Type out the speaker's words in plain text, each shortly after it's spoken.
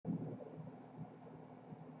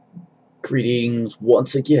Greetings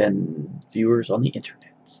once again, viewers on the internet.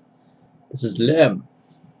 This is Lem.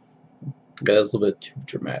 That was a little bit too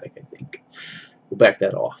dramatic, I think. We'll back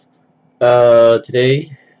that off.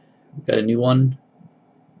 Today, we've got a new one.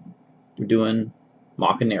 We're doing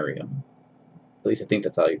Machinarium. At least I think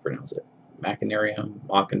that's how you pronounce it. Machinarium.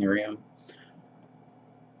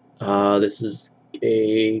 This is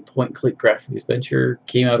a point-and-click graphic adventure.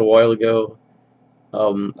 Came out a while ago.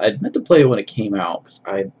 I'd meant to play it when it came out because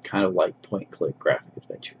I kind of like point-and-click graphic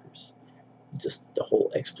adventures. Just the whole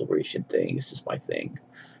exploration thing is just my thing.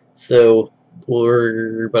 So,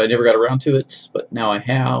 but I never got around to it. But now I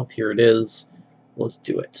have. Here it is. Let's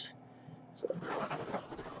do it. So,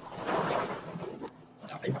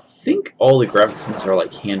 I think all the graphics in this are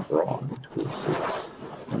like hand-drawn. This is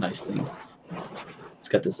a nice thing. It's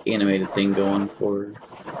got this animated thing going for.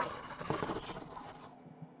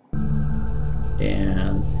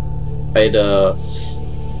 And I'd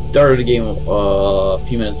started a game a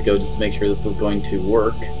few minutes ago just to make sure this was going to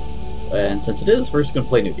work. And since it is, we're just going to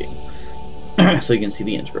play a new game. So you can see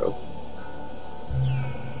the intro.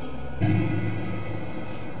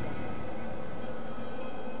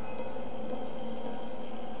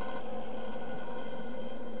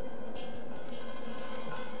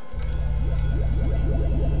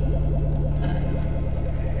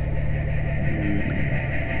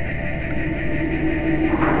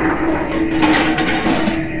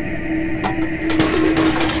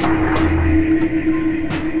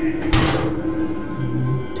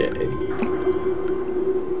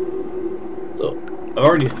 I've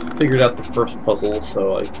already figured out the first puzzle,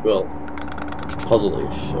 so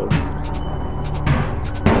puzzle-ish, so.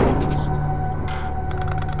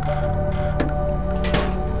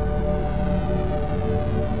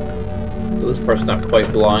 So this part's not quite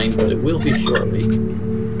blind, but it will be shortly.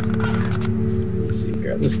 Let's see,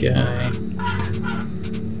 grab this guy.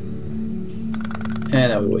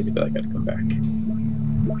 And now we wait till I gotta come back.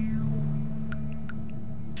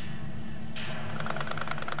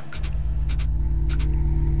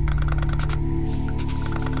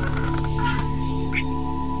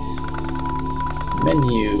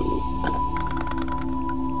 Menu.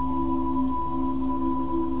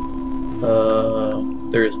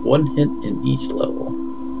 There is one hint in each level.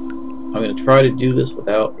 I'm going to try to do this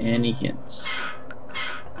without any hints.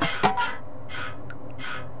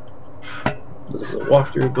 This is a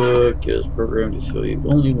walkthrough book. It is programmed to show you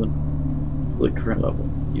only when the current level.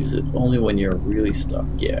 Use it only when you're really stuck.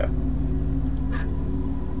 Yeah.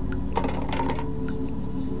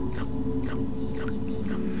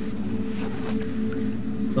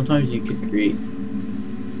 Sometimes you could create.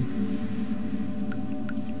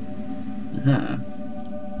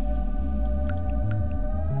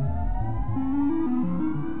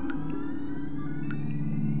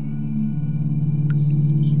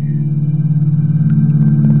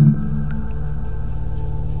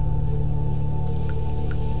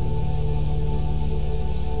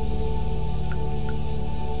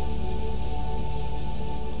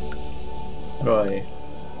 How do I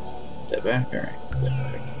step back? Alright, step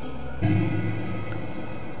back.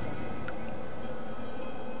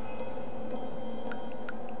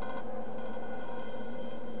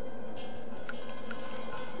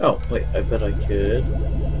 Oh, wait, I bet I could.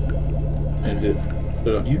 And put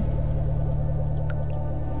it on here.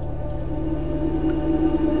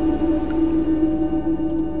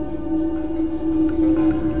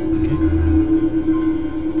 Okay.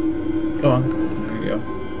 Go on. There you go.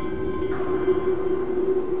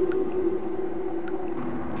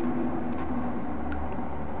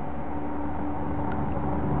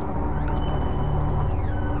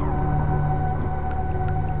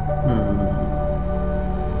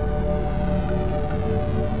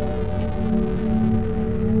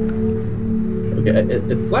 Okay,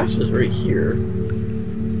 it flashes right here.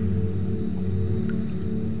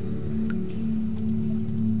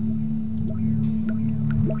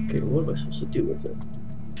 Okay, what am I supposed to do with it?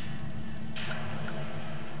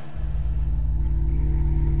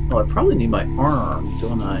 Oh, I probably need my arm,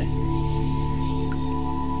 don't I?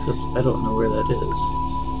 Except I don't know where that is.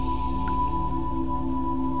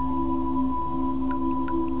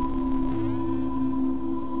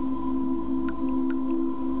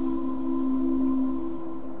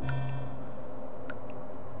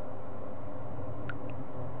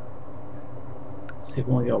 They've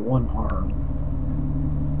only got one arm.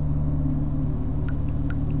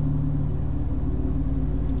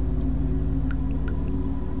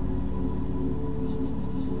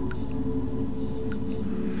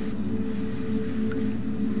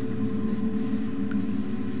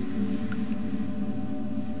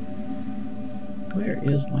 Where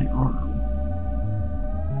is my arm?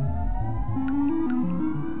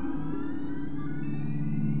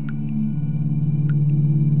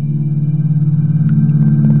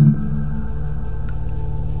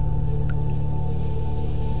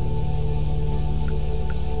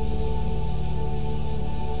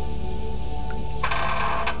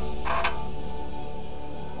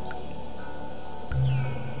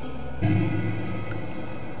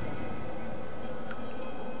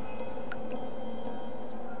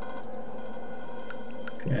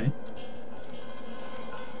 Okay.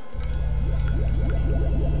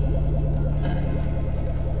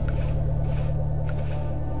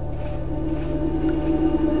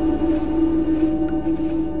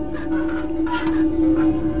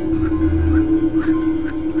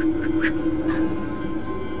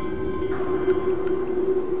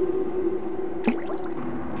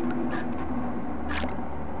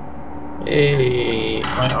 Hey,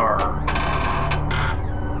 my arm.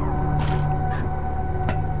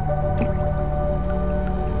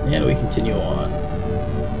 And we continue on.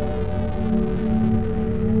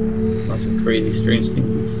 Lots of crazy, strange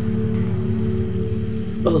things.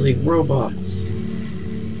 Buzzing robots.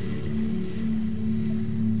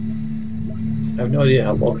 I have no idea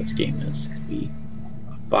how long this game is. It could be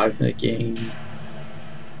a 5-minute game,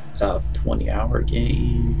 a 20-hour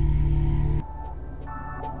game.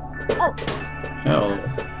 Oh.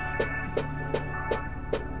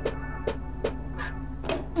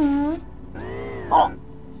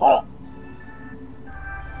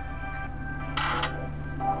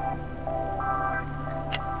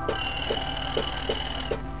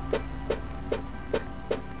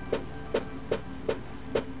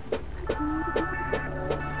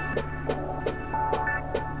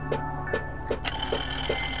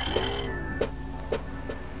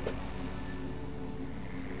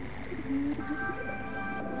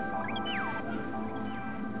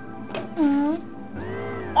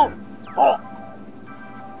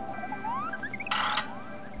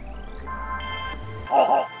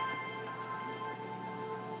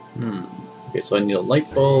 Okay, so I need a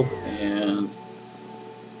light bulb and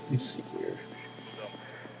let me see here.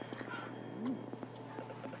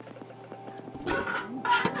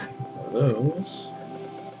 One of those.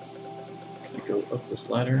 Can I go up this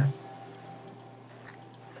ladder?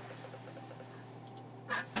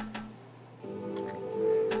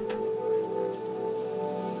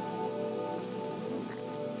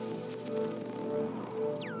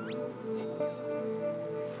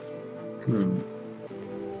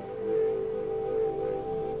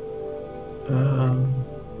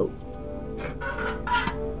 Oh.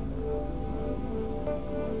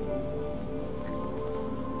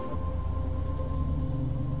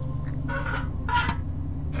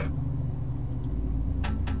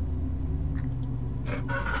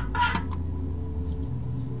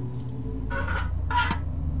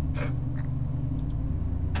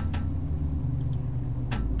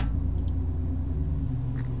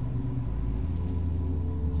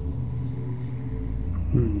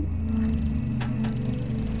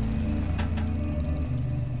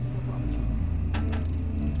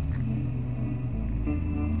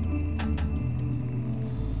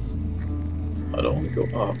 I don't want to go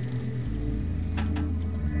up.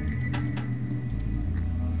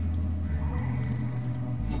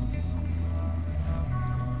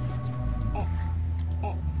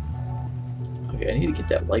 Okay, I need to get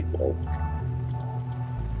that light bulb.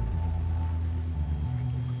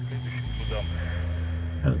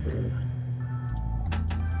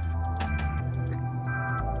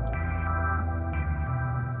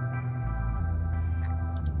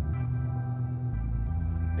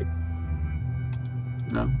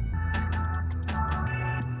 No.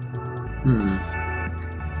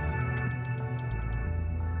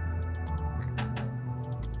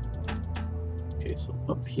 Okay, so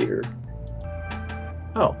up here.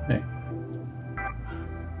 Oh, hey.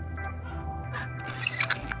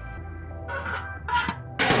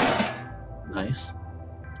 Nice.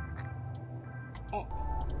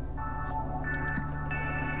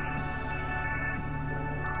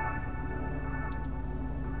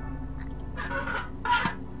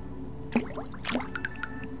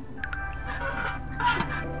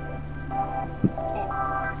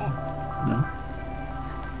 No.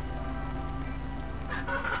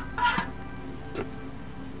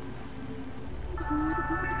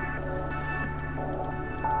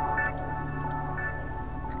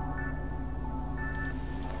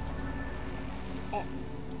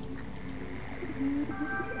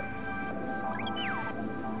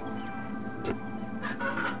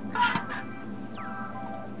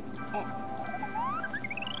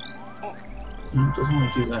 No, doesn't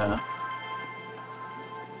want to do that.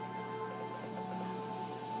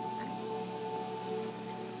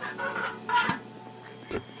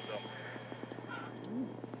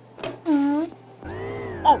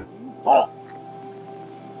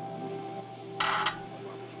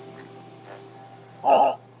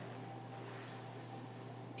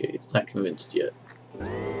 Okay, it's not convinced yet.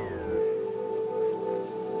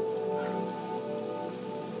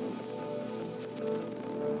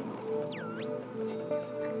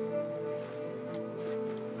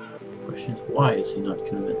 question is, why is he not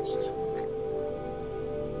convinced?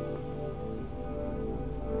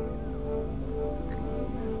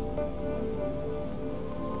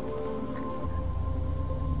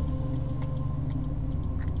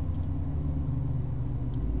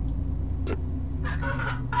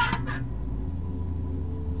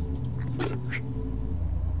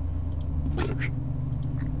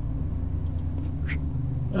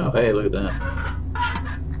 Oh, hey, look at that.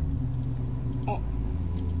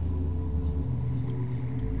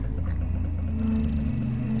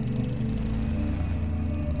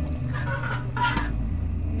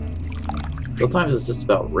 Sometimes it's just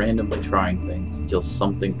about randomly trying things until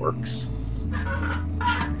something works.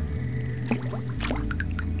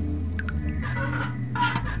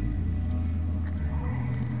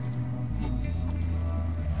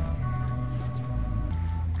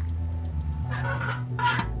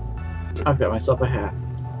 I've got myself a hat.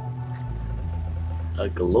 A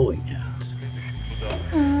glowing hat.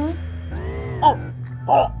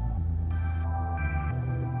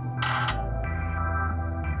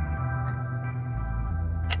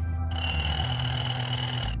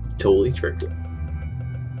 Totally tricked it.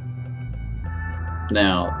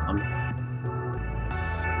 Now,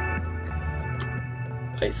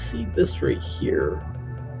 I see this right here.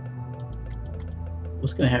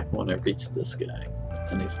 What's gonna happen when I reach this guy?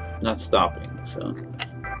 And he's not stopping, so.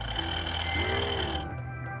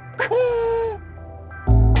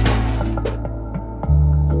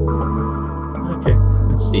 Okay,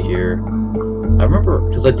 let's see here. I remember,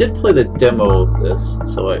 because I did play the demo of this,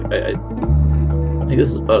 so I think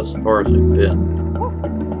this is about as far as we've been.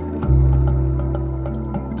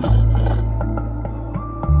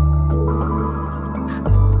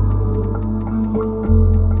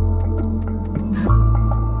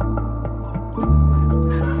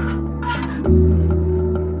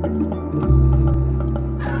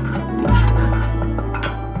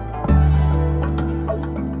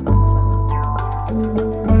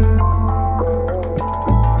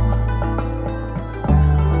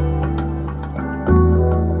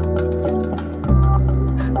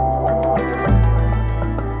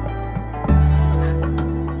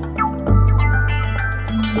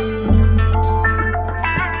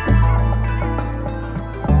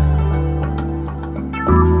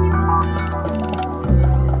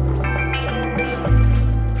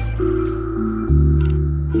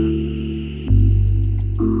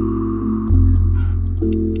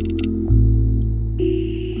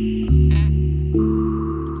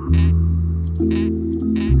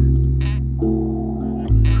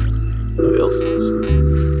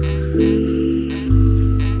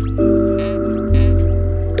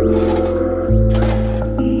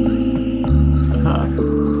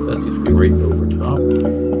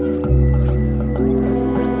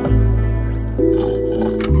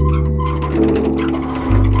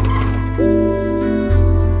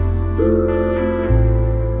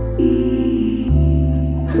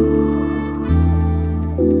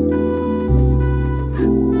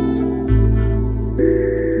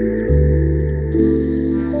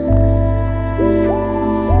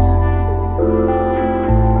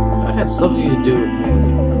 Something to do with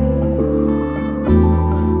music.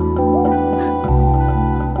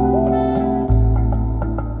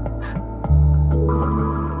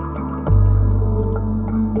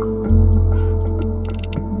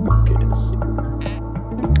 Okay, let's see.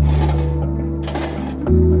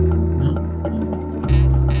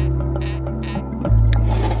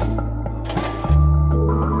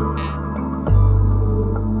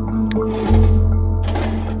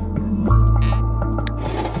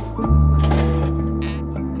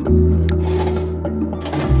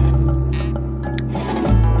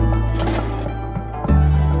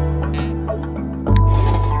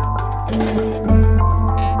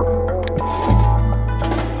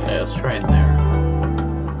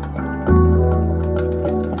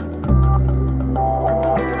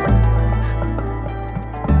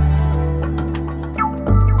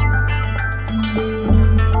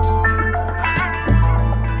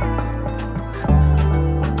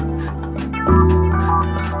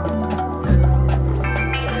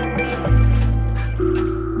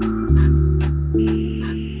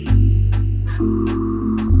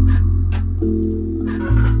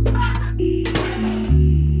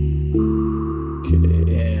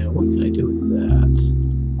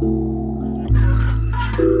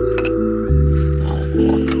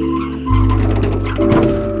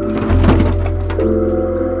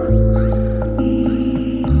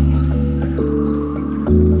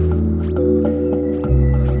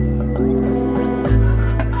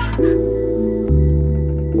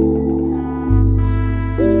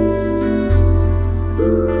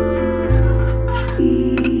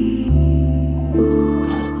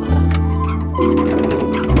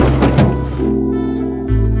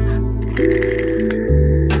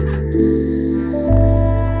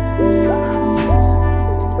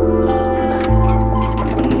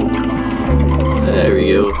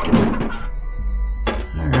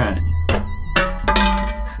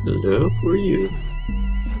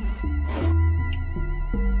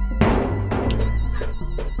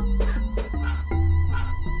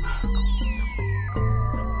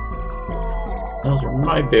 Those are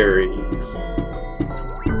my berries.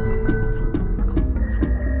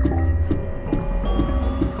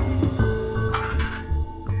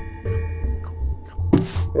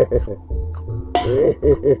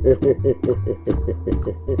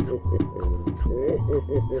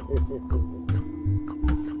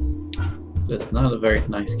 That's not a very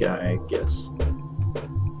nice guy, I guess.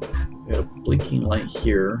 We got a blinking light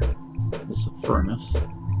here. There's a furnace.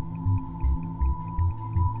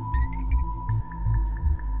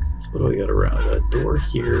 So what do we got around? We got a door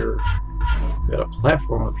here. We got a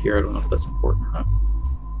platform up here. I don't know if that's important or not.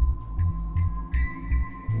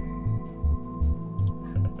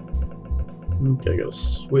 Okay, I got a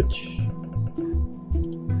switch.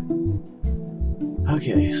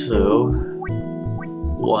 Okay, so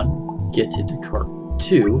 1, get into cart.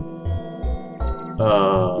 2,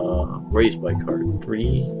 raise by cart.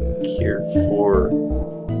 3, here. 4,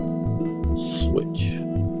 switch.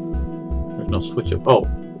 There's no switch up. Oh,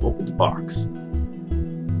 open the box.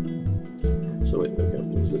 So wait, okay,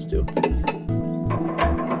 what does this do?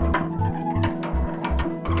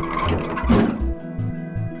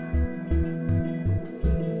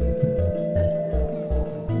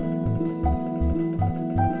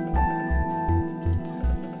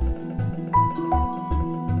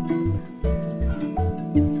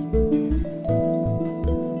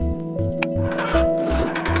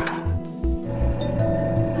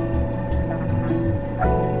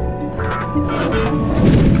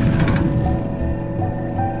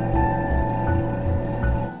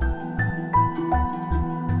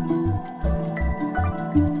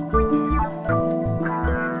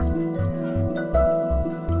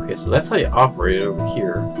 So that's how you operate it over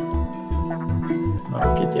here.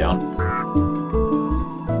 Get down.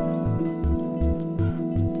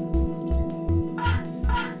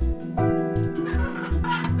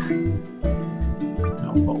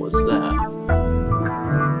 Now, what was that?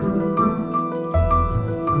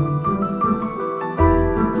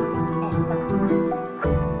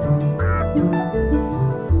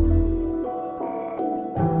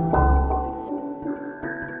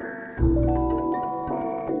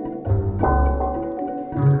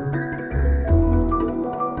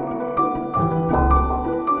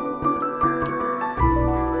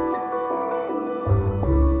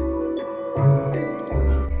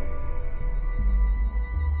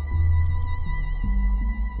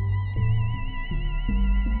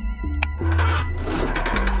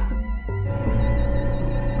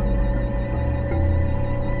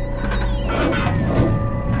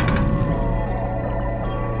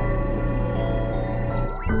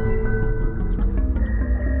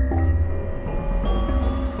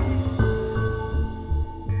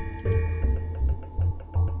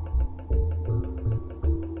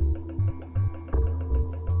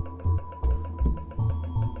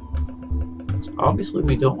 Obviously,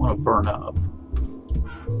 we don't want to burn up.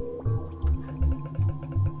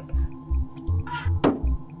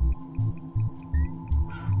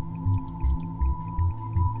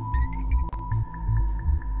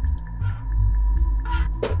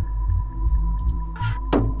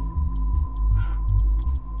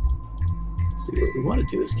 See, what we want to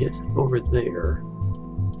do is get over there.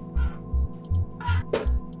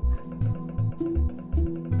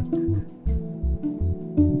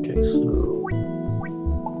 Okay, so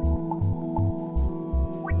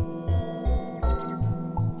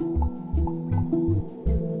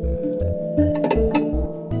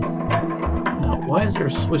why is there a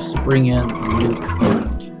switch to bring in a new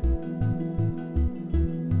cart?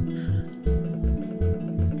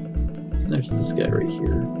 And there's this guy right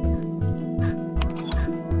here.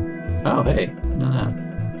 Oh, hey. No.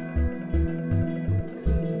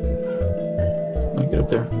 I'll get up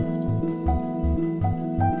there.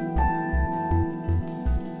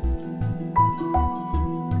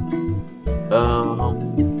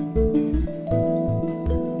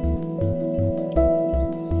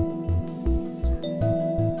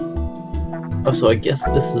 Oh, so I guess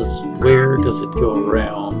this is where does it go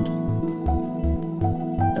around,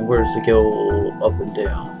 and where does it go up and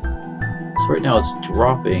down? So right now it's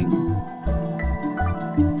dropping.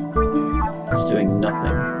 It's doing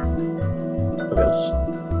nothing. Okay, let's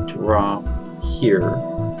drop here.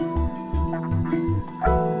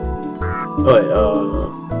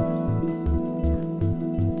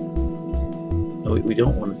 Oh, wait, no, we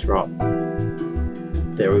don't want to drop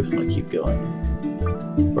there. We just want to keep going.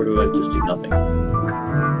 Or do I just do nothing?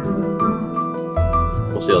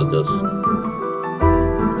 We'll see how it does.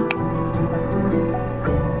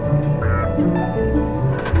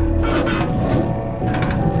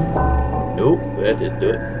 Nope, that didn't do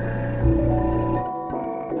it.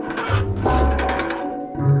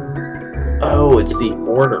 Oh, Oh, it's the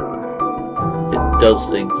order it does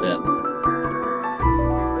things in.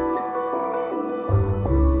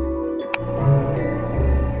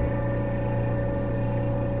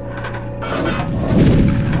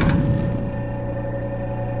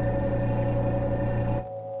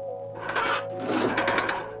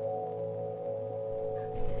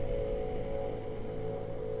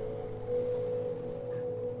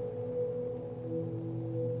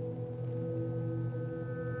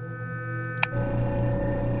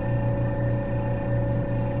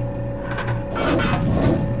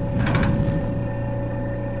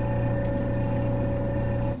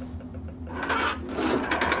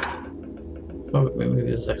 Oh, maybe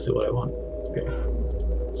this is actually what I want. Okay,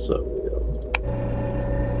 so we go.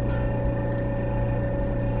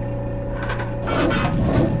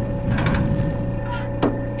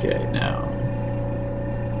 Okay, now.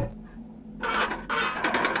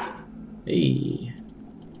 Hey.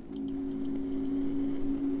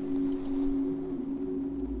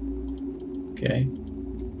 Okay.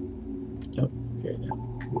 Nope. Okay, now.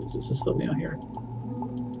 Does this help me out here?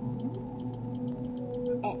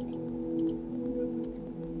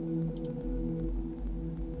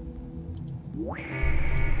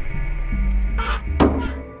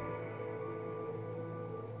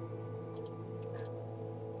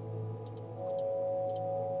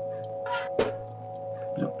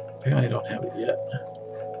 Nope. Apparently I don't have it yet.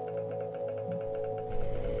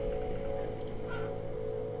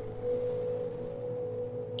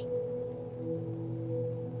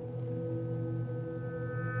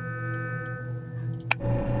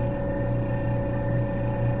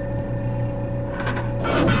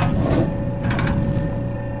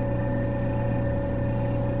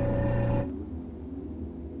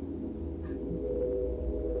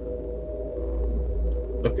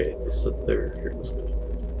 Okay, this is the third. Here, let's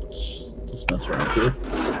just mess around here.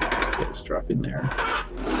 Okay, it's dropping there.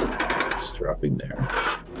 It's dropping there.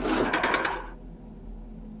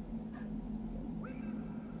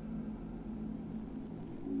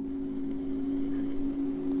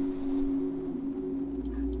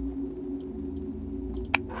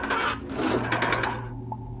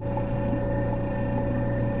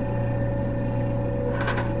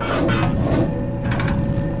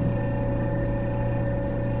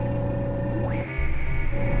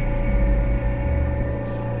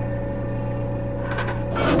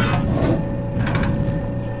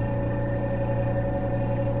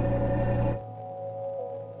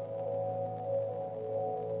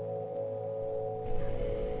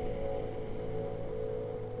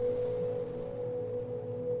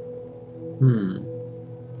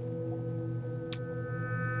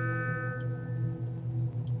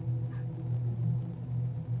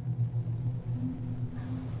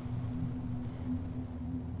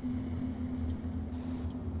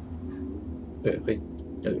 Wait,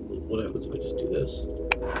 what happens if I just do this?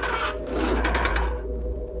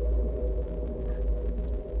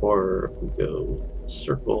 Or if we go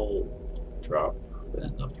circle, drop,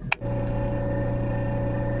 and nothing.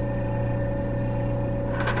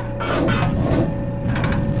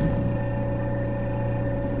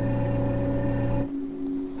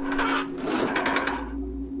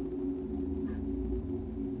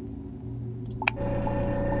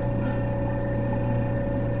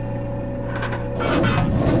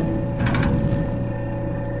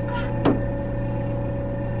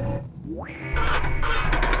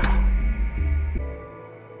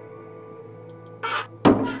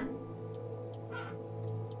 What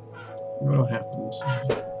happens?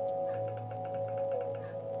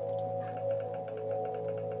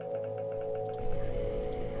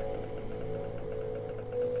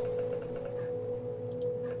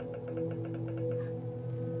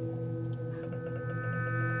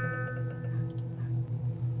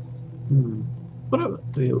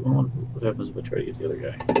 What happens if I try to get the other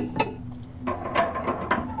guy?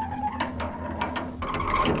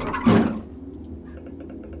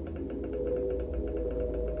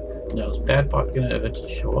 Now, is Bad Bot gonna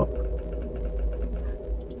eventually show up?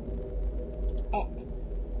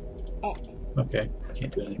 Okay,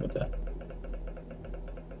 can't do anything with that.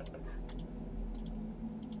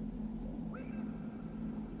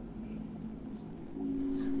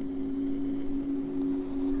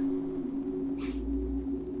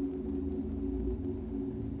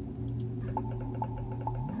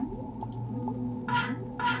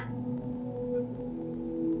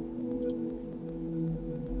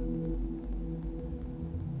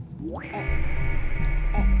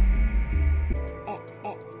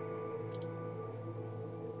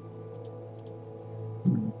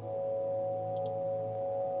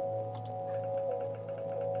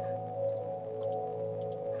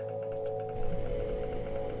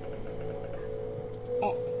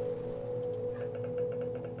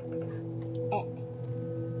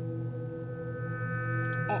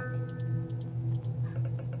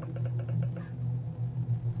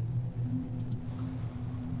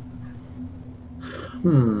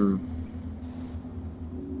 Hmm.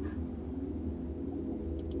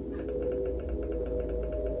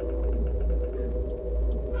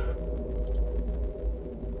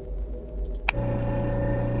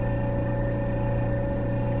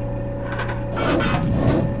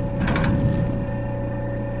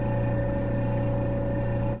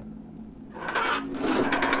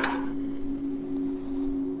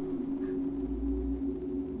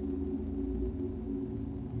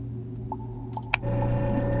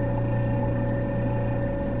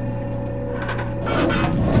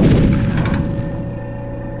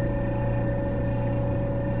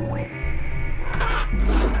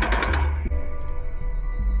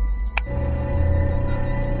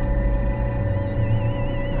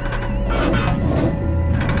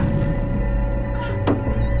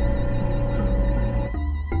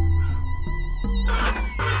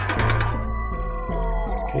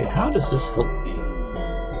 Okay, how does this help me?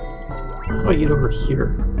 How do I get over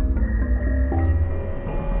here?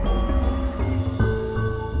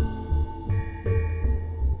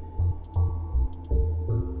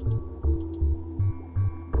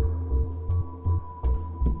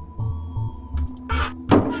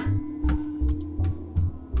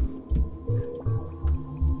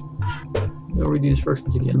 I'll read the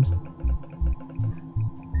instructions again.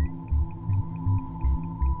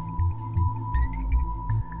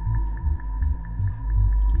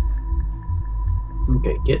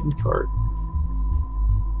 Okay, get in cart.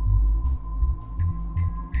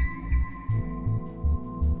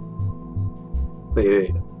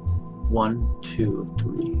 Wait. 1, 2,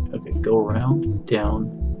 3. Okay, go around, down,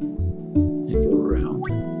 and go around.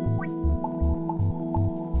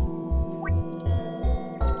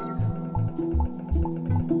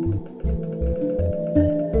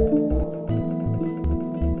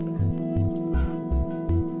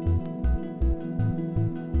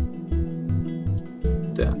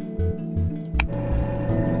 Down.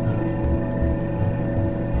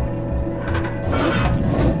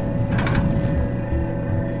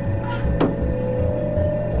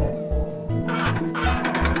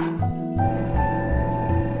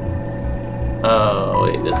 Oh,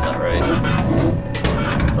 wait, that's not right.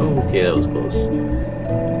 Oh, okay, that was close.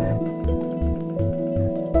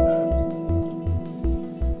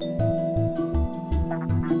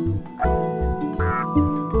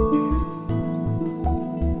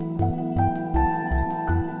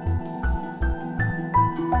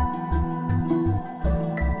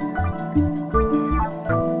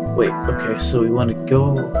 Wait, okay, so we want to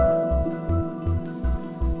go...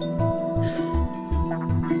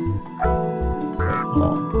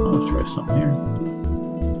 Let's try something here.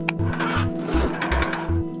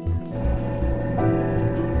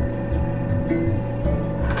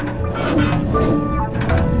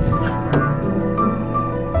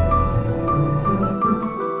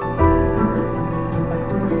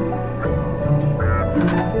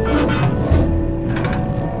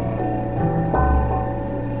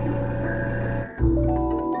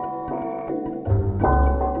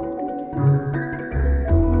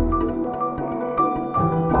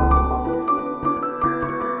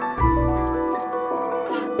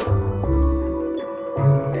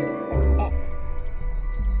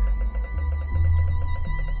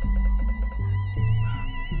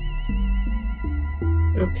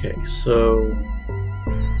 Okay, so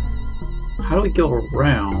how do we go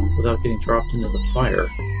around without getting dropped into the fire?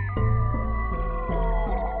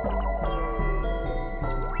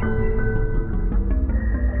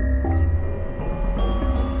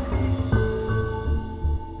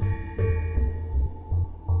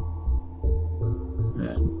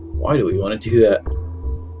 And why do we want to do that?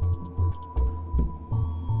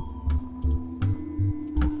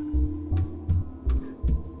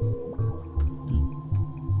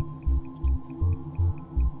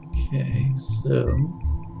 Okay, so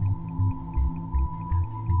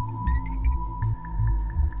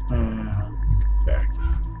back.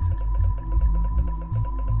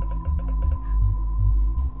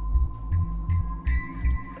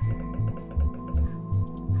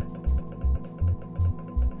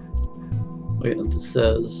 Wait until it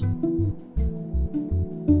says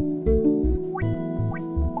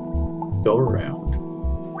go around.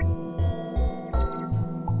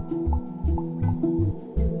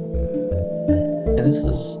 And this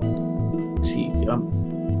is, see,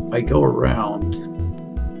 I go around.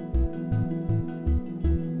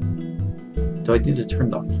 Do I need to turn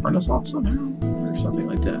the furnace off somehow? Or something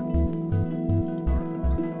like that?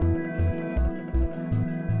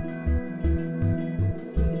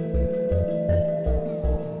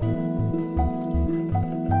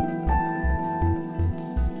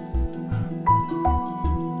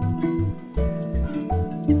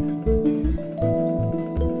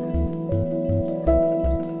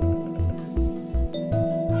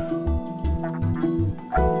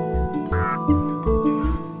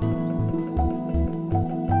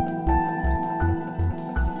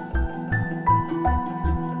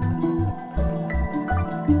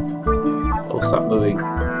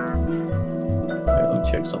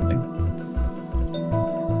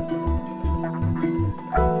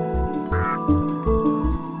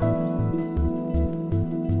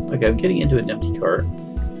 Okay, I'm getting into an empty cart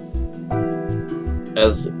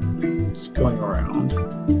as it's going around.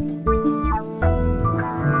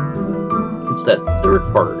 It's that third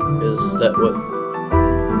part is that what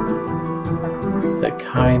that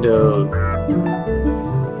kind of,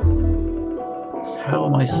 how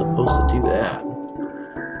am I supposed to do that?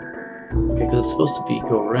 Okay, because it's supposed to be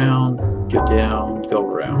go around, go down, go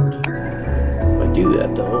around. If I do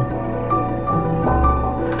that though,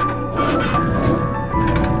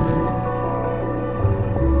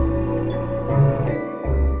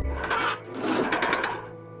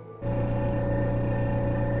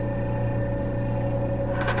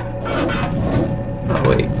 oh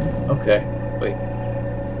wait, okay, wait.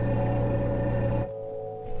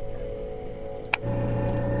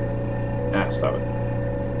 Ah, stop it.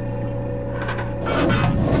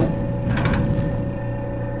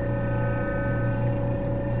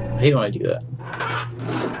 I hate when I do that.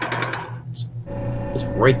 It's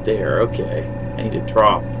right there, okay. I need to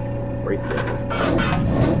drop right there.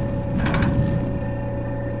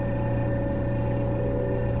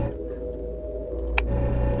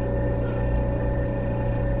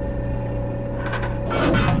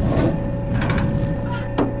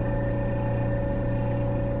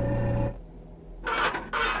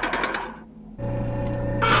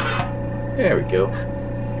 There we go.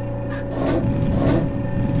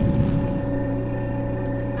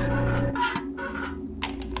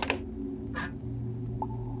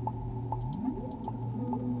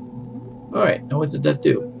 Alright, now what did that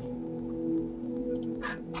do?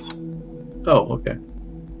 Oh, okay.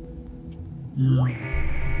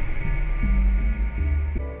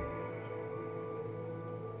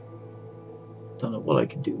 Don't know what I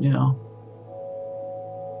can do now.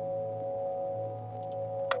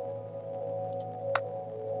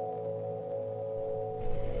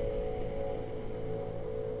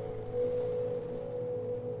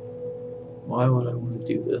 Why would I want to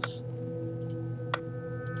do this?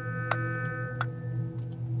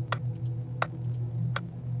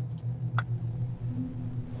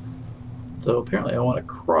 So apparently I want to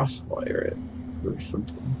crosswire it or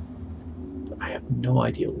something. But I have no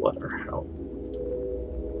idea what or how.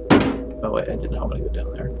 Oh wait, I didn't know I'm going to go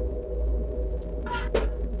down there.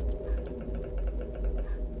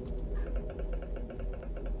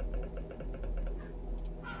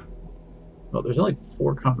 Well, there's only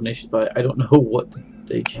 4 combinations, but I don't know what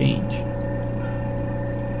they change.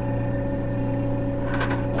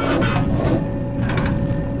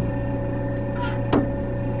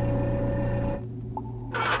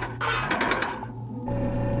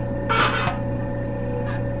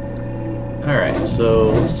 Alright, so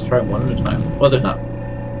let's just try them one at a time. Well, there's not.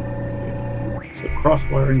 So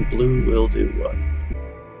cross-wiring blue will do what?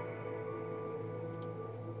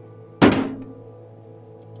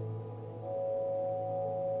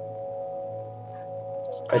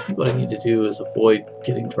 I think what I need to do is avoid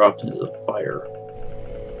getting dropped into the fire.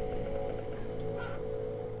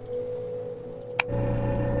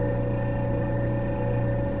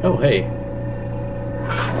 Oh, hey.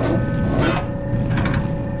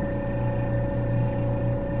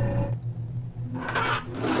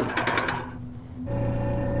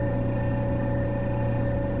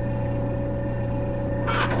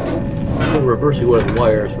 So reversing one of the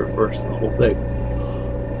wires reverses the whole thing.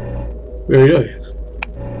 Very nice.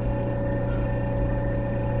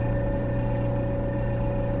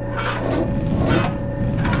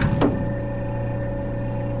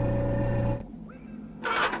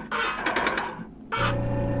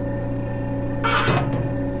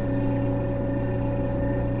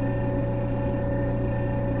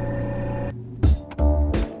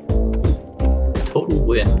 Total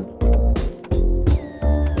win.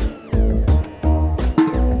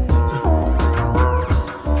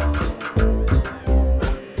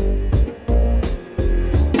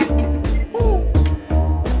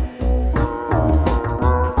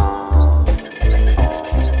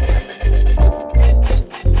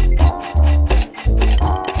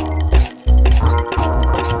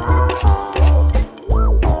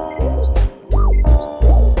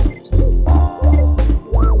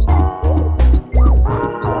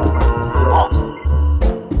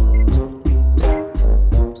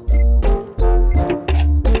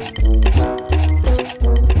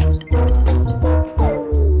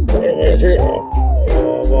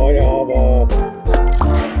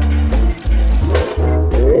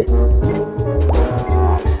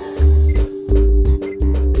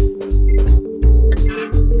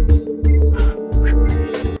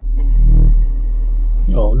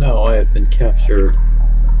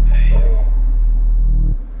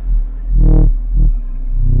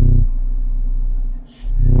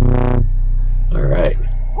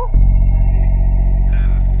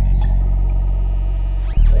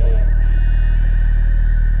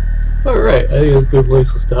 good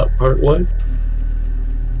place to stop part 1.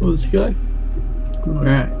 Oh, this guy.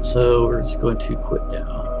 Alright, so we're just going to quit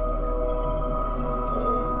now.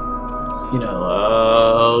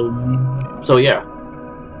 So yeah.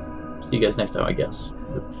 See you guys next time, I guess.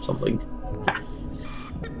 Or something.